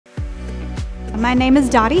My name is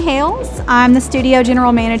Dotty Hales. I'm the studio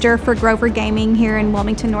general manager for Grover Gaming here in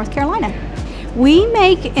Wilmington, North Carolina. We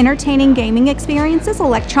make entertaining gaming experiences,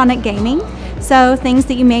 electronic gaming, so things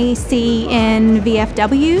that you may see in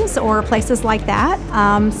VFWs or places like that,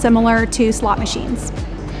 similar to slot machines.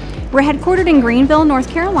 We're headquartered in Greenville, North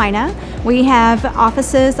Carolina. We have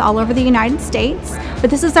offices all over the United States, but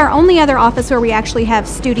this is our only other office where we actually have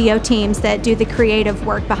studio teams that do the creative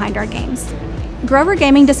work behind our games. Grover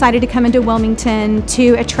Gaming decided to come into Wilmington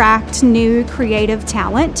to attract new creative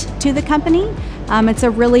talent to the company. It's a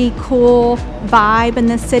really cool vibe in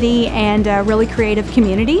the city and a really creative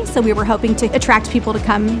community, so we were hoping to attract people to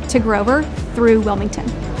come to Grover through Wilmington.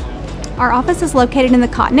 Our office is located in the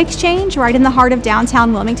Cotton Exchange, right in the heart of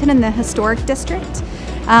downtown Wilmington in the historic district.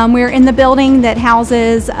 We're in the building that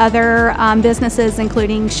houses other businesses,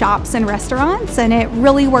 including shops and restaurants, and it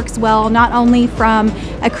really works well not only from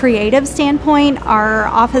a creative standpoint. Our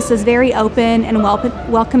office is very open and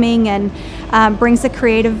welcoming and brings a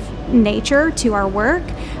creative nature to our work,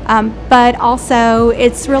 but also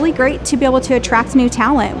it's really great to be able to attract new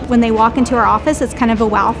talent. When they walk into our office, it's kind of a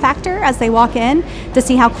wow factor as they walk in to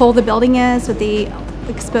see how cool the building is with the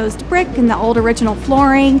exposed brick and the old original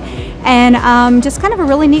flooring, and just kind of a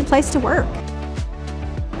really neat place to work.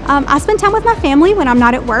 I spend time with my family when I'm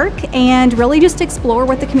not at work and really just explore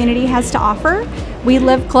what the community has to offer. We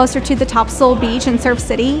live closer to the Topsail Beach and Surf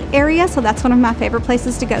City area, so that's one of my favorite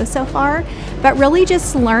places to go so far. But really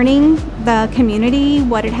just learning the community,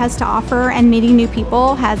 what it has to offer, and meeting new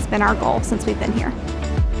people has been our goal since we've been here.